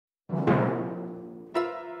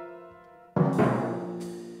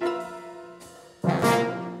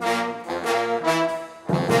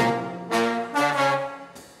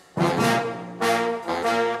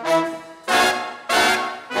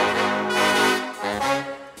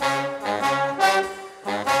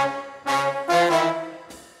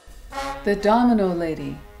The Domino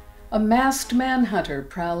Lady, a masked manhunter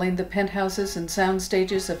prowling the penthouses and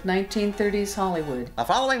soundstages of 1930s Hollywood. The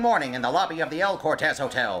following morning in the lobby of the El Cortez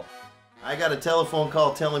Hotel. I got a telephone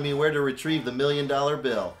call telling me where to retrieve the $1 million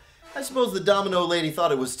bill. I suppose the Domino Lady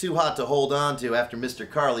thought it was too hot to hold on to after Mr.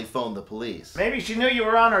 Carly phoned the police. Maybe she knew you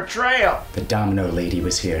were on her trail. The Domino Lady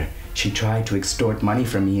was here. She tried to extort money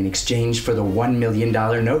from me in exchange for the $1 million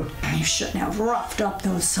note. You shouldn't have roughed up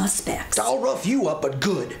those suspects. I'll rough you up, but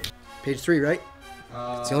good. Page 3, right?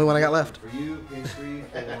 It's the only one I got left. For you, page 3,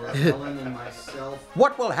 for Ellen and myself.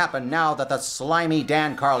 What will happen now that the slimy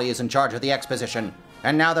Dan Carly is in charge of the exposition?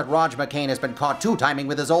 And now that Rog McCain has been caught two-timing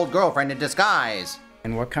with his old girlfriend in disguise?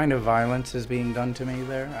 And what kind of violence is being done to me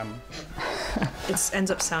there? It ends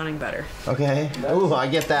up sounding better. Okay. Ooh, I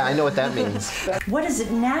get that. I know what that means. What is it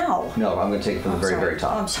now? No, I'm going to take it from the very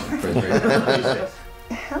top. Oh, I'm sorry.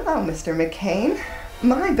 Hello, Mr. McCain.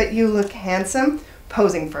 My, but you look handsome,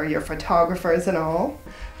 posing for your photographers and all.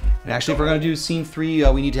 And actually, if we're going to do scene 3,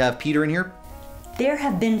 we need to have Peter in here. There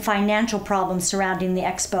have been financial problems surrounding the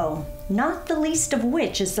expo, not the least of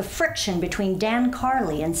which is the friction between Dan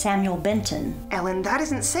Carly and Samuel Benton. Ellen, that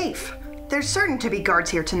isn't safe. There's certain to be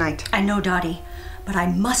guards here tonight. I know, Dottie, but I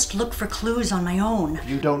must look for clues on my own.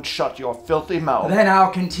 You don't shut your filthy mouth. Then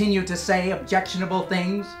I'll continue to say objectionable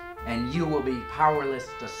things, and you will be powerless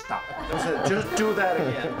to stop it. Just do that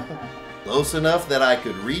again. Close enough that I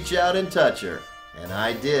could reach out and touch her. And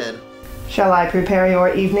I did. Shall I prepare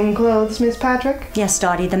your evening clothes, Miss Patrick? Yes,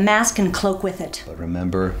 Dottie, the mask and cloak with it. But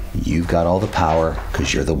remember, you've got all the power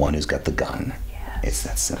because you're the one who's got the gun. Yes. It's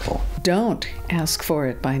that simple. Don't ask for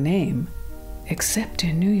it by name, except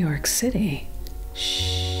in New York City.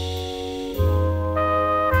 Shh.